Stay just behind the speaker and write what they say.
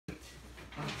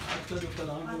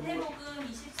마태복음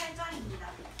 28장입니다.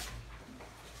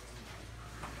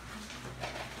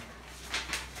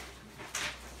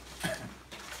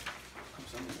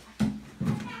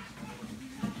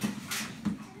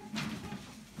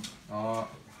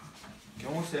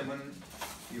 경호쌤은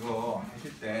이거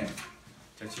하실 때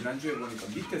제가 지난주에 보니까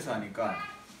밑에서 하니까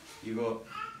이거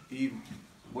이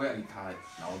모양이 다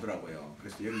나오더라고요.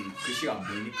 그래서 여기 글씨가 안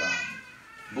보이니까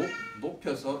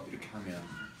높여서 이렇게 하면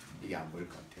이게 안 보일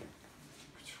것 같아요.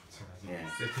 그렇죠. 제가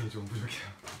아직 세팅이 좀 부족해요.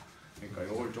 그러니까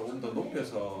이걸 조금 더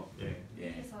높여서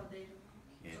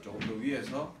조금 더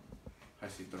위에서 할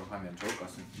수 있도록 하면 좋을 것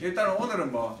같습니다. 일단은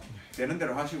오늘은 뭐 되는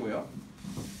대로 하시고요.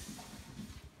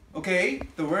 Okay,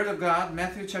 the word of God,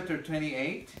 Matthew chapter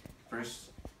 28, verse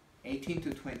 18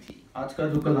 to 20. आज का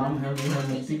जो कलाम है वो है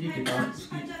मत्ती की किताब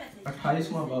उसकी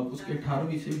 28वां बाब उसके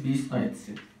 18वीं से 20 आयत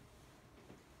से.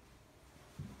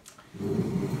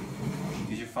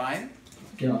 Did you find?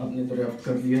 क्या आपने दरियाफ्त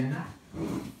कर लिया है?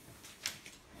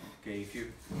 Okay, if you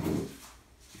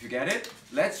get it,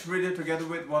 let's read it together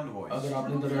with one voice. अगर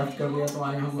आपने दरियाफ्त कर लिया तो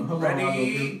आइए हम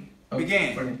Ready,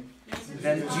 begin. पढ़ें.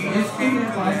 Then Jesus came to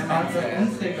them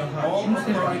and said, all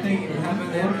authority in heaven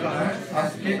and on earth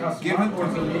has been given to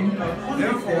me.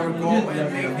 Therefore go and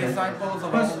make disciples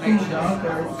of all nations,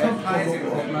 baptizing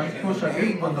them in the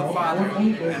name of the Father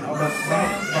and of the Son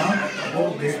and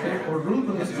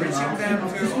preaching them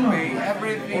to obey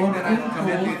everything that I have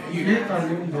commanded you.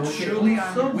 Surely I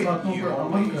am with you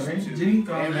always to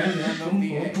every end of the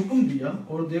age. हुक्म दिया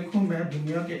और देखो मैं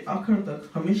दुनिया के आखिर तक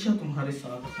हमेशा तुम्हारे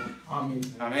साथ हूँ. आमीन.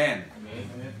 Amen.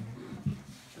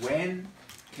 When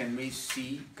can we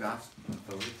see God's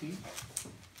authority?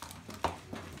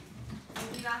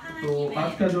 तो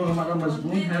आज का जो हमारा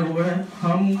मजमून है वो है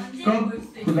हम कब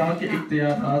खुदा के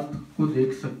इख्तियारात को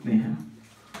देख सकते हैं.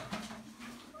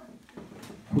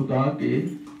 खुदा के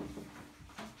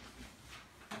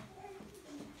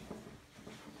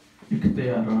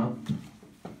इख्तियारात.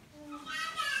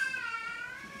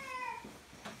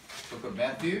 Book of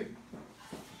Matthew,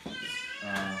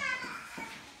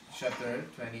 chapter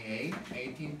 28,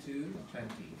 18 to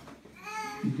 20.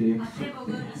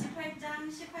 마태복음 28장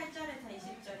 18절에서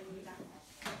 20절입니다.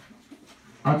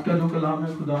 आज का जो कलाम है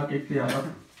खुदा के इख्तियारात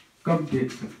कब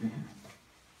देख सकते हैं.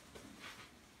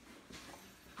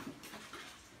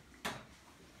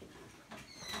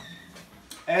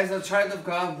 As a child of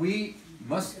God, we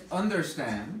must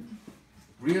understand,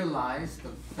 realize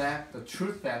the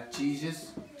truth that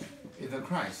Jesus is the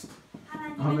Christ.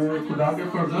 हमें खुदा के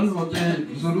फर्जंद होते हैं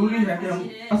जरूरी है कि हम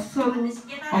असल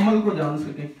अमल को जान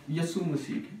सकें यीशु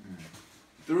मसीह के.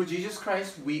 Through Jesus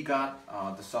Christ, we got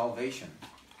the salvation.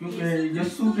 क्योंकि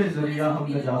यीशु के जरिया हम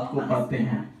निजात को पाते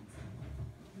हैं.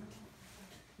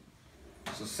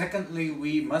 So secondly,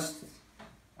 we must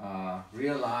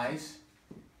realize,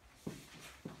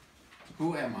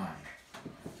 who am I?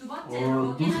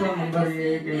 और दूसरा नंबर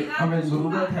ये कि हमें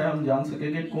जरूरत है हम जान सके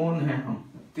कि कौन है हम.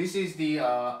 This is the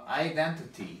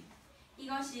identity. ये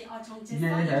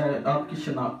है आपकी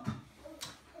शनाख्त.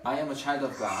 I am a child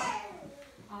of God.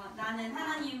 나는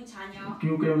하나님 자녀.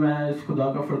 क्योंकि मैं इस खुदा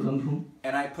का फर्जंद हूँ.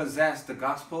 And I possess the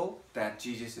gospel that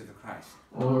Jesus is the Christ.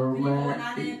 और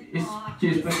मैं इस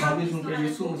चीज पे काबिज हूँ कि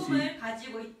यीशु मसीह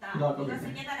खुदा का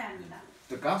बेटा है.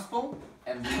 The gospel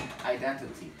and the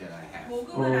identity that I have.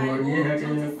 और ये है कि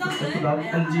खुदा की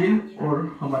अंजील और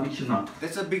हमारी शनाख्त.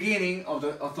 That's the beginning of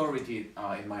the authority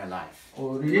in my life.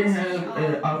 और ये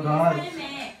है आगाज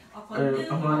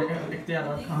हमारे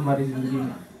इख्तियारात का हमारी जिंदगी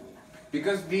में.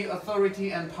 Because the authority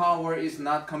and power is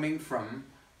not coming from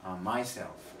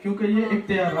myself. क्योंकि ये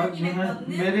इख्तियारात जो है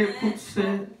मेरे खुद से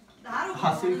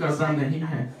हासिल करना नहीं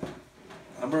है.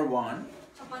 Number one.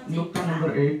 नुक्ता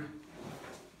number 1.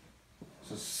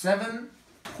 So 7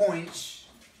 points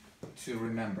to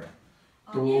remember.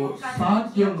 तो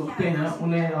 7 जो नुक्ते हैं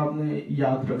उन्हें आपने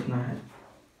याद रखना है.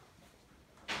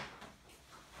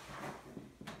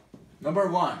 Number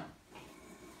 1.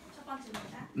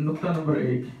 नुक्ता number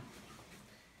 1.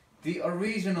 The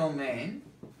original man,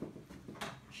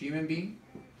 human being,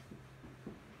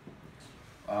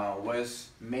 was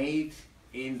made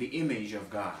in the image of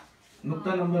God.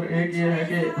 नुक्ता नंबर 1 ये है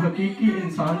कि हकीकी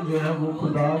इंसान जो है वो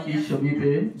खुदा की छवि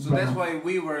पे. So that's why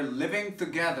we were living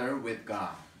together with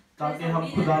God. ताकि हम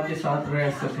खुदा के साथ रह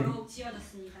सकें.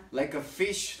 Like a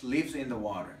fish lives in the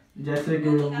water. जैसे कि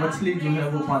मछली जो है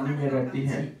वो पानी में रहती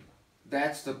है.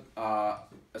 That's the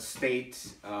state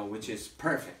which is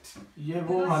perfect. ये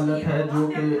वो हालत है जो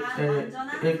कि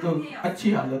एक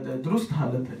अच्छी हालत है, दुरुस्त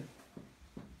हालत है.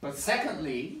 But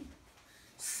secondly,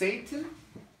 Satan,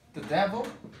 the devil,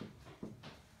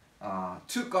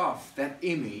 took off that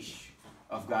image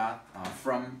of God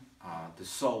from the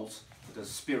souls, the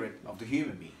spirit of the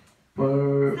human being.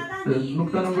 पर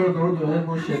नुक्ता नंबर 2 जो है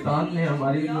वो शैतान ने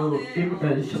हमारी जो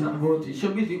वो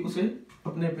छवि थी उसे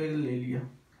अपने पे ले लिया.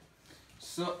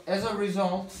 So as a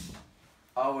result,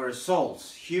 our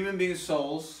souls, human being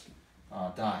souls,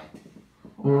 died.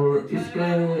 और इसके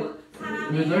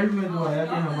रिजल्ट में जो आया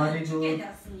कि हमारी जो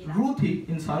रूह थी,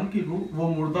 इंसान की रूह, वो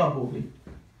मुर्दा हो गई.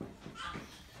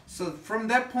 So from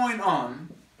that point on,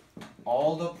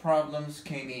 all the problems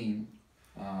came in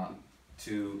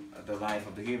to the life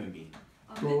of the human being.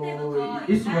 तो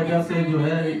इस वजह से जो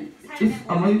है, इस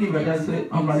अमल की वजह से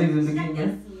हमारी जिंदगी में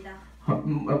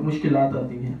मुश्किलात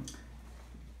आती हैं.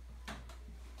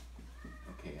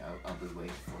 Okay, I'll just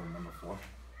wait for number 4.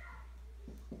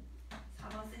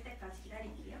 4번 쓸 때까지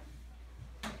기다릴게요.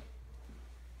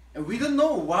 And we don't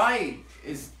know why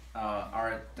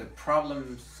are the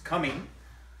problems coming,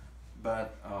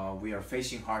 but we are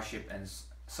facing hardship and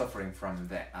suffering from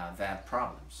that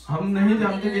problems. हम नहीं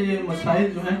जानते कि ये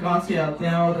मसाइल जो हैं कहाँ से आते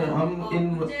हैं और हम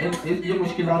ये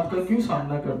मुश्किलात का क्यों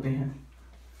सामना करते हैं.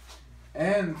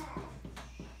 And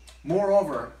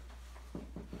moreover,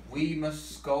 we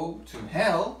must go to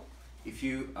hell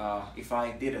if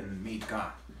I didn't meet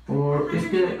God. और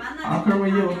इसके आखिर में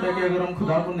ये होता है कि अगर हम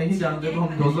खुदा को नहीं जानते तो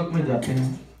हम दोज़ख में जाते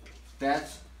हैं.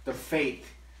 That's the fate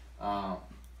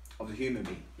of the human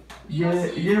being.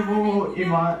 ये वो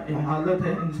हालत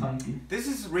है इंसान की. This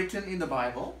is written in the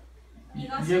Bible.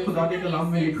 ये खुदा के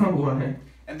कलाम में लिखा हुआ है.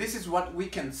 And this is what we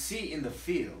can see in the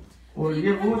field. और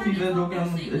ये वो चीजें जो कि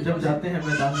हम जब जाते हैं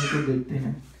मैदान में तो देखते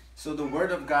हैं. So the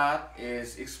word of God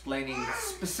is explaining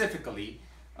specifically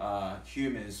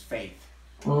human's faith.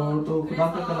 और तो खुदा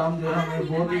का कलाम जो है हमें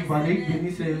बहुत ही बारीक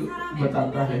बीनी से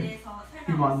बताता है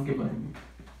ईमान के बारे में.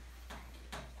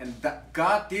 And that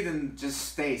God didn't just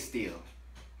stay still.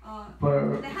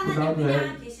 पर खुदा जो है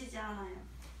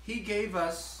He gave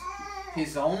us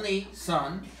His only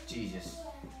Son, Jesus.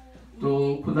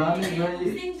 तो खुदा ने जो है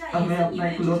हमें अपना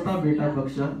इकलौता बेटा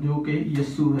बख्शा जो कि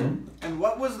यीशु है. And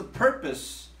what was the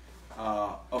purpose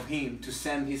of Him to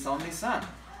send His only Son?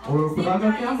 और खुदा का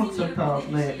क्या मकसद था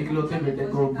अपने इकलौते बेटे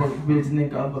को भेजने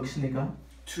का, बख्शने का?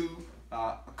 To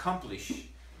accomplish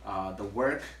the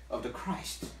work of the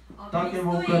Christ. ताकि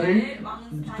वो करे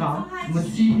काम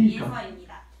मसीही का.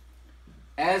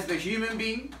 As the human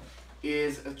being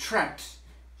is trapped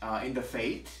in the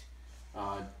faith,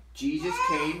 Jesus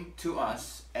came to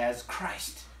us as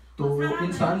Christ. तो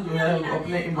इंसान जो है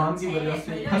अपने ईमान की वजह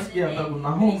से फंस गया था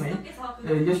गुनाहों में.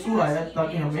 यीशु आया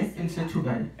ताकि हमें इनसे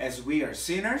छुड़ाए. As we are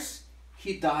sinners,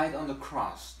 He died on the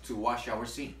cross to wash our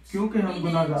sins. क्योंकि हम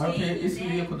गुनाहगार थे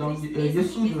इसलिए खुदा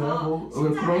यीशु जो है वो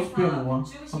क्रॉस पे हुआ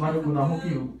हमारे गुनाहों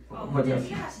की वजह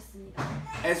से.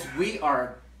 As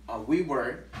we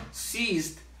were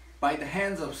seized by the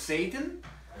hands of Satan,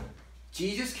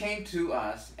 Jesus came to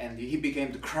us and He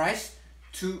became the Christ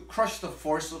to crush the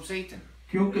force of Satan.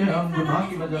 क्योंकि हम गुनाह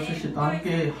की वजह से शैतान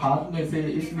के हाथ में थे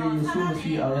इसलिए यीशु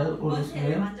मसीह आया और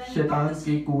उसने शैतान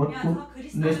की कुव्वत को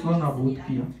नेस्तनाबूद नाबूद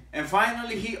किया. And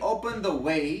finally He opened the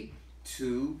way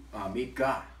to meet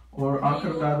God. और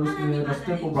आखिरकार उसने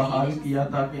रास्ते को बहाल किया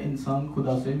ताकि इंसान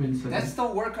खुदा से मिल सके. That's the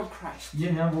work of Christ. ये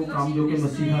हैं वो काम जो कि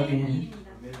मसीहा के हैं.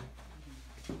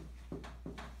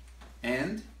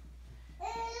 And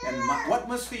what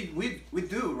must we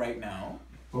do right now?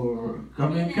 और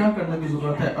हमें क्या करने की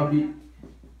जरूरत है अभी?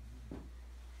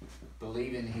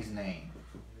 Believe in His name.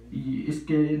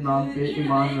 इसके नाम पे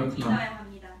ईमान रखना,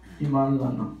 ईमान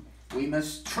लाना. We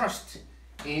must trust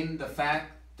in the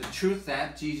truth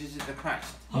that Jesus is the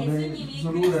Christ. हमें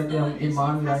जरूर है कि हम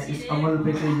ईमान लाएं इस अमल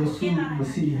पे कि यीशु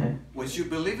मसीह है. Once you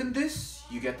believe in this,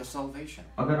 you get the salvation.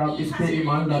 अगर आप इस पे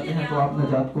ईमान लाते हैं तो आप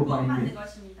नजात को पाएंगे.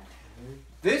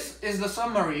 This is the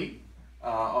summary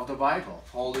of the Bible,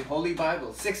 Holy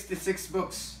Bible, 66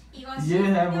 books. ये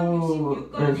है वो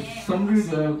समरी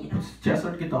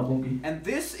 66 किताबों की. And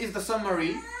this is the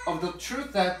summary of the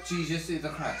truth that Jesus is the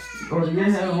Christ. और ये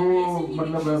है वो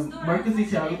मतलब मरकजी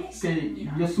ख्याल के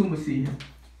यीशु मसीह है.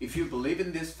 If you believe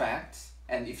in these facts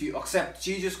and if you accept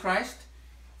Jesus Christ,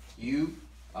 you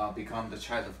become the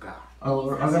child of God.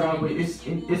 और अगर आप इस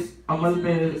अमल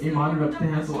पे ईमान रखते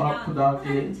हैं तो आप खुदा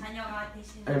के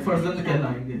फर्जंद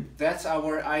कहलाएंगे. That's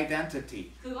our identity.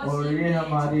 और ये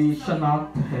हमारी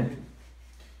शनाख्त है.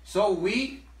 So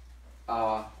we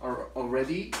are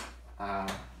already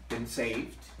been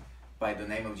saved by the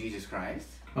name of Jesus Christ.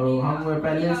 और हम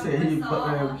पहले से ही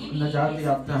नजात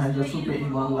याफ्ता हैं यीशु पे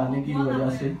ईमान लाने की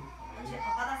वजह से.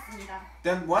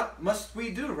 Then what must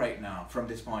we do right now from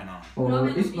this point on? और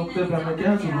इस नुक्ते पे हमें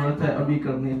क्या जरूरत है अभी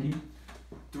करने की?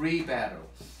 3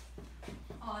 battles.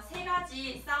 세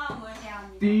가지 싸움을 해야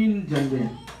합니다. 3 जंगें.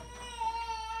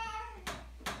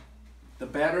 The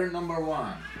battle number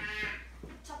 1.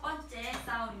 첫 번째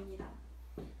싸움입니다.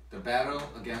 The battle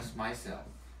against myself.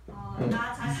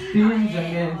 나 तीन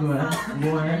जंगें जो है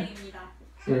वो है 싸움입니다.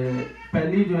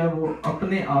 पहली जो है वो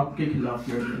अपने आप के खिलाफ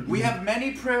लड़ने We की। have many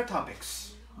prayer topics.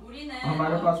 우리는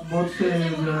हमारे पास बहुत से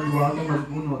जो है दुआ के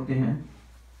मजमून होते हैं।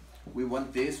 We want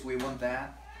this, we want that.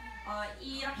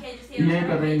 이렇게 해주세요. ये 저렇게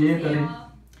करें, ये 해주세요.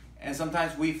 And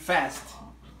sometimes we fast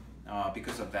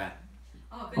because of that.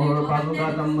 और बाज़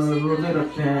बात हम रोजे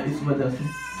रखते हैं इस वजह से।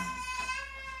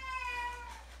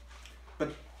 But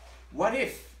what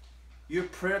if your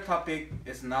prayer topic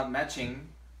is not matching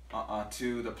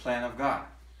to the plan of God?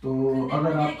 तो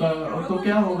अगर आपका तो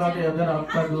क्या होगा कि अगर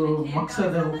आपका जो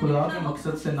मकसद है वो खुदा के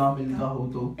मकसद से ना मिलता हो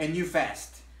तो And you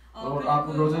fast. और आप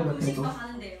रोजे रखें तो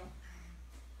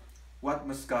What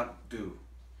must God do?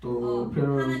 तो फिर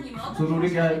जरूरी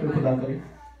क्या है कि खुदा करे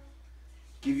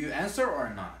Give you answer or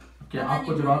not? कि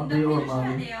आपको जवाब दे और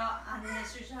ना दे।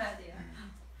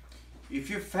 If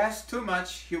you fast too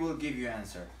much, He will give you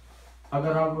answer.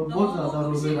 अगर आप बहुत ज़्यादा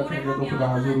रोजे रखेंगे तो खुदा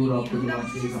जरूर आपको जवाब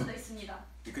देगा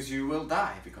Because you will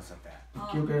die because of that.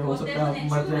 क्योंकि हो सकता है आप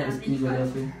मर जाएं इसकी वजह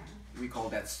से। We call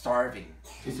that starving.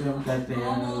 इसे हम कहते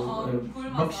हैं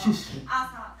बख्शिश।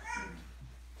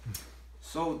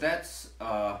 So that's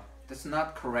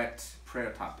not correct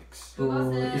prayer topics. तो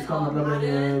इसका मतलब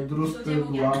है दुरुस्त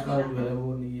दुआ का जो है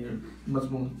वो नहीं है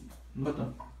मजमून।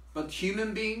 But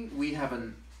human being, we have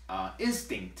an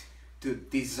instinct to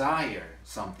desire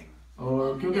something.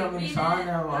 और क्योंकि हम इंसान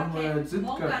हैं हम जिद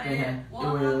करते हैं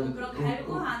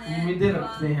उम्मीदें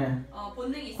रखते हैं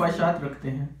ख्वाहिशात रखते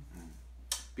हैं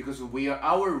Because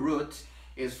our root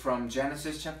is from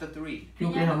Genesis chapter 3.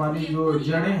 क्योंकि हमारी जो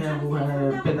जड़ें हैं वो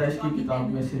है पैदाइश की किताब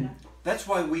में से। That's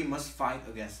why we must fight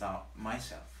against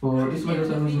myself. और इस वजह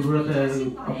से हमें ज़रूरत है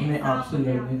अपने आप से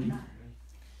लड़ने की।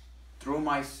 Through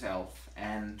myself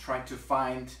and try to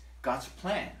find God's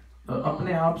plan.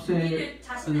 अपने आप से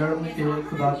लड़ने के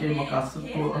खुदा के मकसद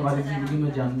को हमारी जिंदगी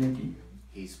में जानने की।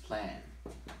 His plan.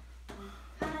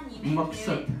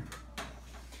 मकसद।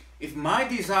 If my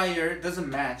desire doesn't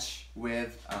match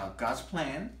with God's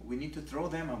plan, we need to throw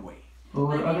them away.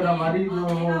 और अगर हमारी जो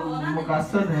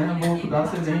मकसद हैं वो खुदा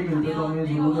से नहीं मिलते तो हमें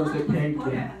जरूर उसे फेंक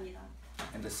दें।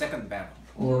 And the second battle.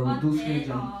 और दूसरी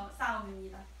जंग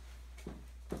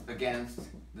against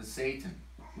the Satan.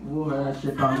 वो है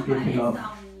शैतान के खिलाफ।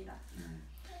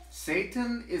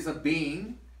 Satan is a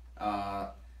being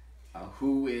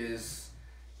who is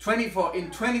 24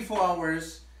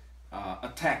 hours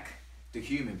attack the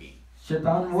human being.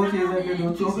 शैतान वो चीज़ है कि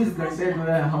जो 24 घंटे जो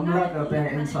है हमला करते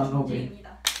हैं इंसानों पे।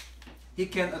 He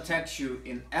can attack you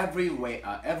in every way.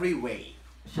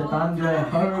 शैतान जो है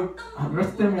हर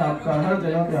रास्ते में आपका हर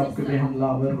जगह पे आपके पे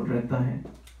हमलावर रहता है।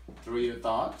 Through your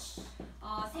thoughts.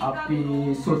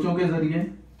 आपकी सोचों के जरिए।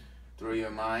 Through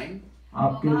your mind.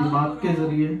 आपके दिमाग के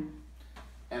जरिए।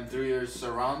 And through your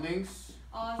surroundings.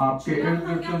 आपके इर्द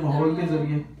गिर्द के माहौल के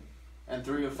जरिए। And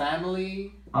through your family.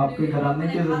 आपके घराने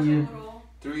के जरिए।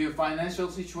 Through your financial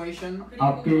situation.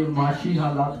 आपके माशी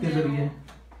हालात के जरिए।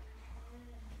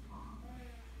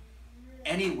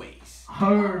 Anyways.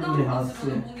 हर लिहाज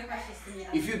से।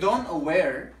 If you don't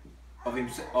aware of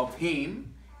him,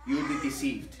 you will be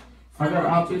deceived. अगर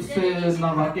आप इससे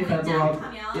नावाकिफ हैं तो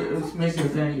आप इसमें गिर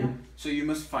जाएंगे। So you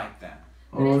must fight them.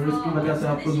 और इसकी वजह से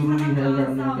आपको जरूरी है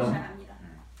लड़ने का।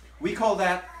 We call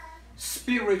that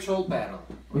spiritual battle.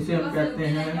 उसे हम कहते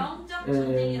हैं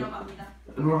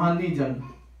रूहानी जंग।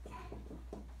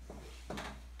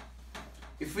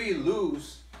 If we lose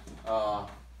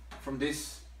from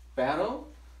this battle,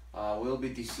 we'll be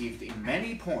deceived in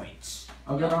many points.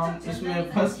 अगर हम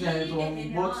इसमें फंस जाएं तो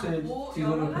हम बहुत से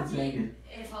चीजों में फंस जाएंगे।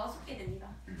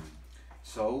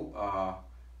 So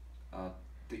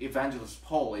the evangelist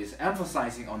Paul is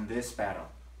emphasizing on this battle.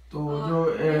 तो जो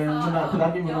खुदा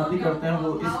की मुनादी करते हैं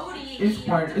वो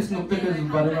इस नुक्ते के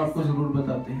बारे में आपको जरूर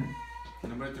बताते हैं।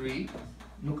 Number 3.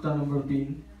 नुक्ता नंबर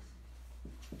 3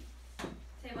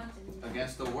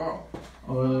 against the world.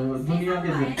 और दुनिया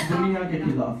के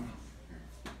खिलाफ।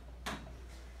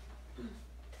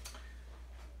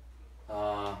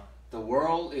 The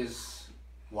world is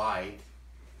wide.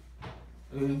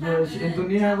 जो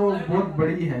दुनिया है वो बहुत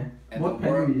बड़ी है, बहुत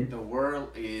फैली हुई है। The world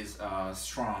is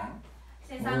strong.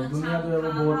 और दुनिया जो है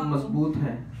वो बहुत मजबूत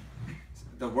है।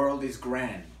 The world is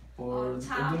grand. और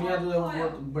दुनिया जो है वो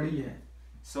बहुत बड़ी है।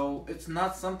 So it's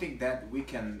not something that we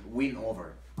can win over.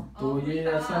 तो ये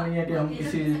ऐसा नहीं है कि हम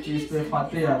किसी चीज पे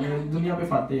फाते आ जाए, दुनिया पे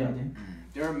फाते आ जाए।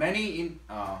 There are many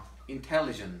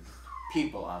intelligent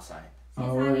people outside.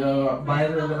 और बाहर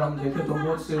अगर हम देखें तो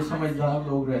बहुत से समझदार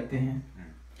लोग रहते हैं।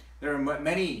 There are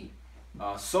many,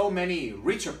 so many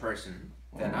richer person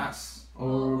than us.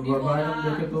 और बाहर हम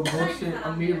देखें तो बहुत से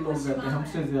अमीर लोग रहते हैं,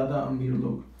 हमसे ज़्यादा अमीर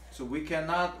लोग. So we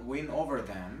cannot win over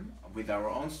them with our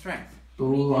own strength.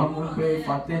 तो हम उन पे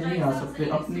फाते नहीं आ सकते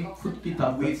अपनी खुद की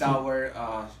ताकत With से our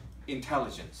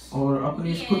intelligence. और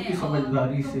अपनी खुद की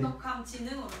समझदारी से.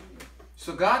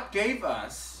 So God gave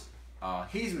us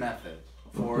His method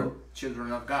for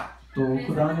children of God. तो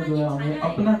खुदा ने जो है हमें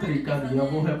अपना तरीका दिया,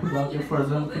 वो है खुदा के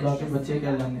फर्जंद, खुदा के बच्चे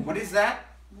कहलाने. What is that?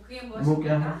 वो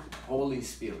क्या है? Holy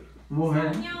Spirit. वो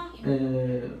है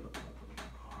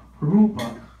रूप.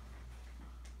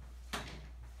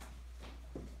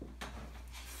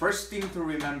 First thing to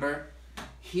remember,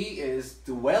 He is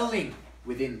dwelling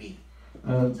within me.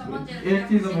 एक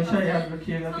चीज हमेशा याद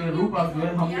रखिएगा कि रूप आप जो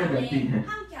है हम में रहती है.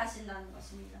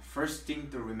 First thing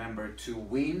to remember to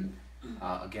win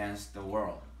against the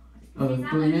world.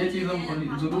 तो ये चीज हम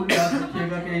जरूर याद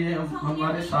रखिएगा कि ये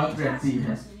हमारे साथ रहती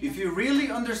है. If you really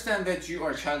understand that you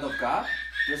are a child of God,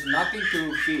 there's nothing to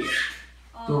fear.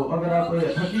 तो अगर आप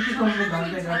हकीकी तौर पे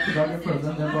जानते हैं कि आप खुदा के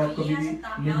फर्जंद हैं तो आप कभी भी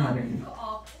नहीं हारेंगे.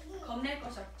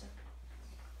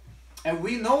 And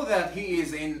we know that He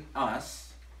is in us.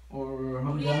 और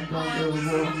हम जानते हैं कि वो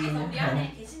हमें है.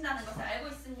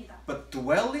 But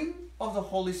dwelling of the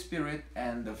Holy Spirit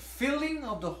and the filling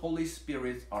of the Holy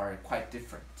Spirit are quite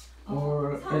different.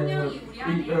 और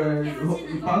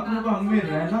पाक का हमें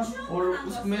रहना और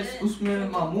उसमें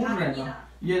मामूल रहना,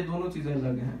 ये दोनों चीजें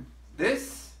अलग हैं.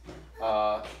 This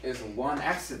is one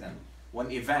accident,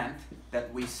 one event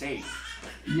that we say.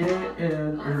 ये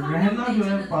रहना जो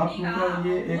है पाक का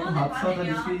ये एक हादसा था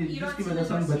जिसकी वजह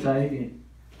से हम बचाए गए.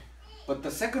 But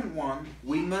the second one,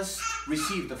 we must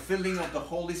receive the filling of the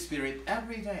Holy Spirit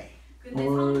every day.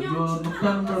 और जो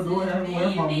नुक्ता नंबर 2 है वो है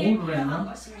मामूल रहना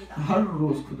हर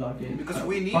रोज खुदा के. Because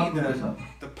we need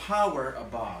the power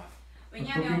above.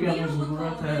 क्योंकि हमें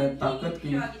जरूरत है ताकत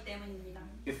की.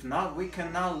 If not, we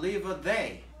cannot live a day.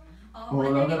 और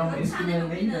अगर हम इसके लिए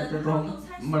नहीं रहते तो हम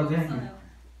मर जाएंगे.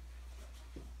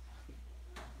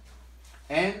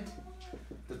 And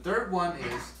the third one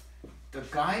is the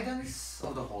guidance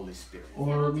of the Holy Spirit.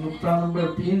 और नुक्ता नंबर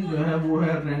 3 जो है वो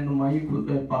है रहनुमाई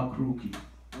पाक रूह की.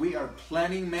 We are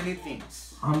planning many things.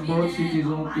 हम बहुत सी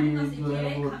चीजों की जो है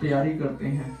वो तैयारी करते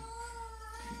हैं.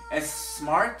 As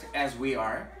smart as we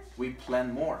are, we plan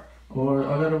more. और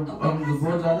अगर हम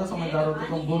बहुत ज़्यादा समझदार होते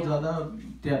तो हम बहुत ज़्यादा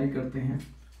तैयारी करते हैं.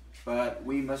 But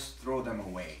we must throw them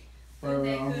away. पर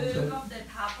हम उसे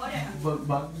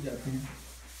भाग भी जाते हैं.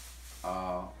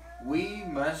 We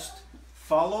must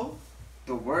follow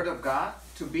the Word of God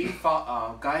to be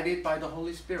guided by the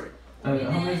Holy Spirit.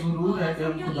 हमें ज़रूर है कि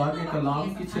हम खुदा के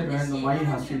कलाम की से रहनुमाई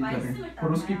हासिल करें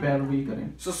और उसकी पैरवी करें.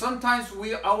 So sometimes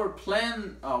our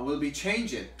plan will be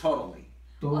changed totally.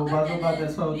 तो बातों बात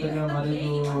ऐसा होता है कि हमारे जो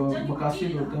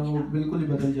मकासद होते हैं वो बिल्कुल ही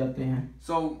बदल जाते हैं.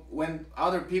 So when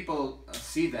other people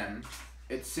see them,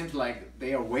 it seems like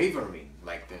they are wavering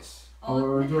like this. और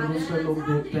जो दूसरे लोग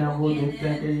देखते हैं वो देखते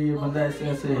हैं कि ये बंदा ऐसे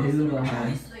ऐसे हिल रहा है.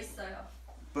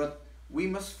 But we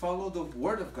must follow the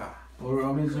Word of God. और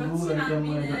हमें ज़रूर है कि हम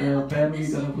पैरवी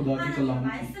करें खुदा के कलाम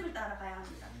की.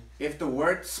 If the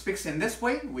Word speaks in this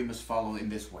way, we must follow in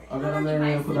this way. अगर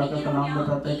हमें खुदा का कलाम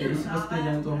बताता है कि इस रास्ते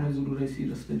जाएं तो हमें ज़रूर इसी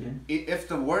रास्ते जाएं. If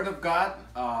the Word of God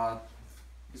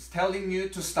is telling you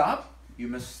to stop, you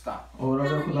must stop. और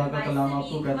अगर खुदा का कलाम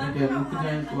आपको कहता है कि रुक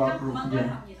जाएं तो आप रुक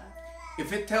जाएं. If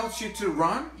it tells you to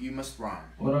run, you must run.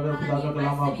 और अगर खुदा का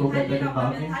कलाम आपको कहता है कि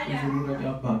भागें तो ज़रूर है कि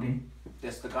आप भागें.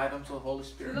 That's the guidance of the Holy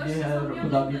Spirit. ये है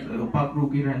खुदा की पाक रूह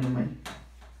की रहनुमाई.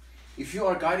 If you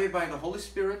are guided by the Holy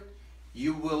Spirit,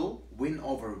 you will win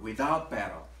over without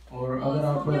battle. और अगर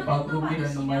आप पाक रूह की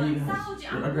रहनुमाई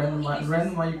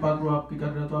पाक रूह आपकी कर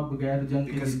रहे हो तो आप बगैर जंग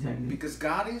के जीत जाएंगे. Because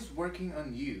God is working on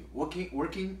you,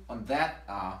 working on that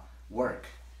work.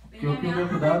 क्योंकि वो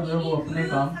खुदा जो वो अपने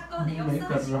काम में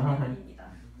कर रहा है.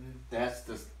 That's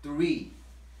the 3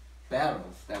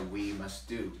 battles that we must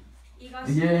do.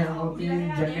 ये हैं वो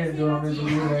 3 जंगें जो हमें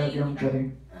ज़रूर है कि हम करें.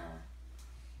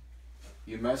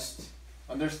 You must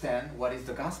understand what is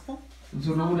the gospel.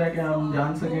 ज़रूर है कि हम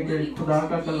जान सकें कि खुदा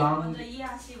का कलाम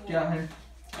क्या है.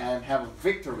 And have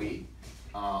victory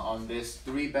on these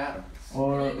 3 battles.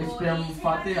 और इस पे हम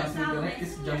फाते हासिल करें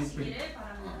इस जंग पे.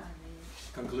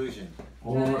 Conclusion.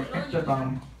 और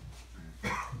इख्तिताम.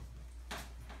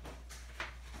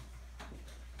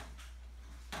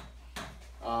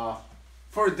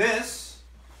 For this,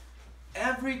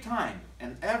 every time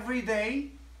and every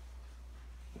day,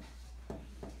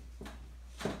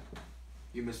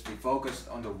 you must be focused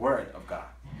on the Word of God.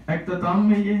 इख्तिताम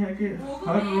में ये है कि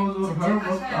हर रोज और हर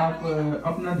वक्त आप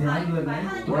अपना ध्यान लगाएं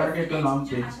खुदा के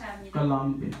कलाम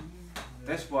पे.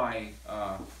 That's why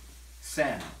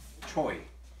Sam, Choi,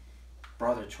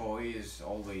 Brother Choi is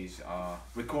always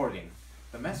recording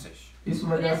the message. इस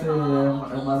वजह से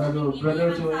हमारा जो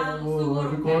ब्रदर जो है वो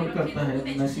रिकॉर्ड करता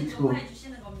है मैसेज को.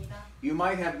 You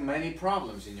might have many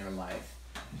problems in your life.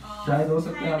 शायद हो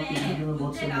सकता है आपकी जिंदगी में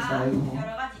बहुत से मसाइल हों.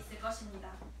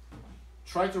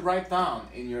 Try to write down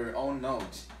in your own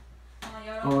notes.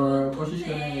 और कोशिश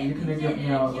करें लिखने की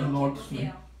अपने नोट्स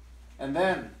में. And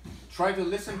then try to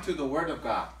listen to the word of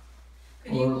God.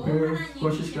 और फिर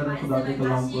कोशिश करें खुदा के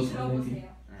कलाम को सुनने की.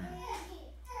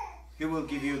 He will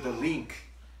give you the link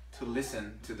to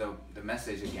listen to the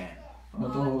message again.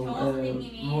 तो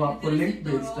वो आपको लिंक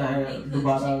भेजता है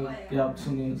दोबारा कि आप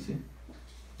सुनिए उसे.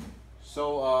 So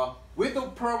with the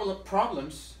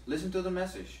problems, listen to the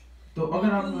message. तो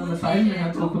अगर आप मसाइल में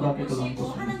हैं तो खुदा के कलाम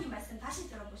को सुनिए.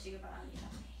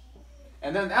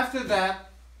 And then after that,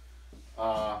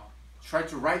 try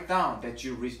to write down that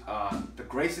the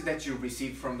graces that you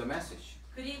received from the message.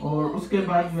 और उसके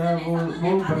बाद जो है वो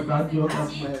बरकत जो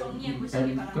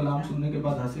आप कलाम सुनने के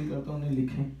बाद हासिल करते हैं उन्हें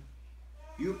लिखें.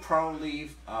 You probably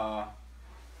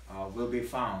will be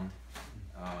found.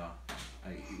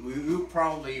 You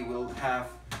probably will have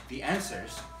the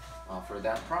answers for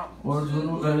that problem. और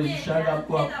जरूर शायद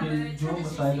आपको आपके जो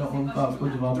मसाइल हैं उनका आपको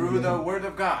जवाब Through the word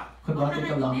of God. खुदा के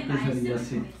कलाम के जरिए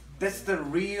से. That's the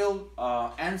real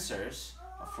answers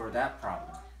for that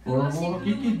problem. और वो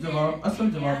हकीकी जवाब असल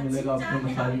जवाब मिलेगा आपके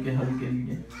मसाइल के हल के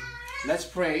लिए. Let's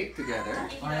pray together.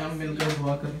 आइए हम मिलकर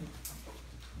दुआ करें.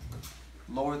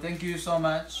 Lord, thank you so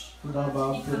much. खुदा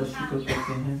बाप तेरा शुक्र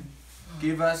करते हैं.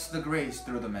 Give us the grace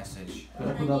through the message.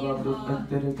 खुदा बाप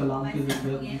तेरे कलाम के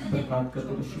जरिए बरकत का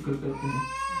तेरा शुक्र करते हैं.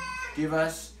 Give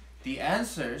us the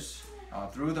answers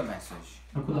through the message.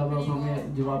 खुदा बाप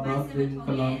हमें जवाब दे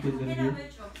कलाम के जरिए.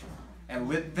 And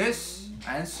with this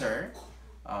answer,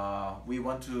 we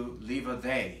want to live a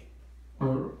day.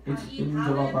 और इन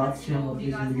जवाबात से हम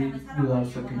अपनी जिंदगी गुजार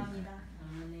सकें.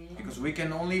 Because we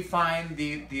can only find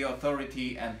the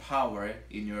authority and power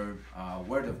in your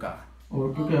word of God.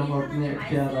 और क्योंकि हम अपने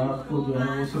इख्तियारात को जो है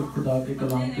वो सिर्फ खुदा के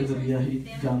कलाम के जरिए ही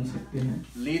जान सकते हैं.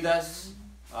 Lead us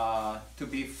to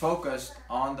be focused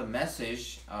on the message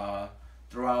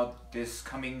throughout this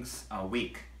coming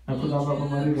week. खुदा बाप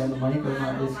हमारी रहनुमाई करना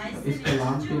इस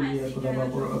कलाम के लिए खुदा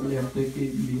बाप और अगले हफ्ते के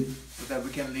लिए. So that we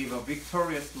can live a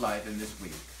victorious life in this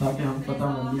week. ताकि हम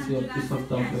फतहमंदी से इस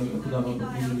हफ्ते खुदा बाप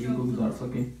अपनी जिंदगी को गुजार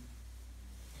सकें.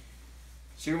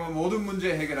 지금은 모든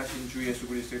문제 해결하신 주 예수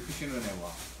그리스도의 크신 은혜와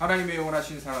하나님의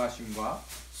영원하신 사랑하심과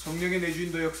성령의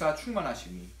내주인도 역사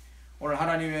충만하심이 오늘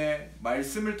하나님의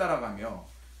말씀을 따라가며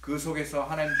그 속에서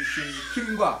하나님 주신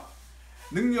힘과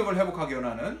능력을 회복하기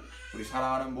원하는 우리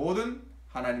사랑하는 모든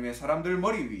하나님의 사람들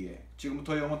머리 위에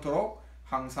지금부터 영원토록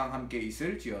항상 함께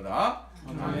있을지어다.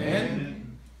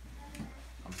 아멘.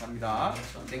 감사합니다.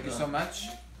 Thank you so much.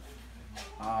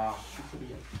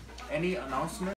 Any announcement?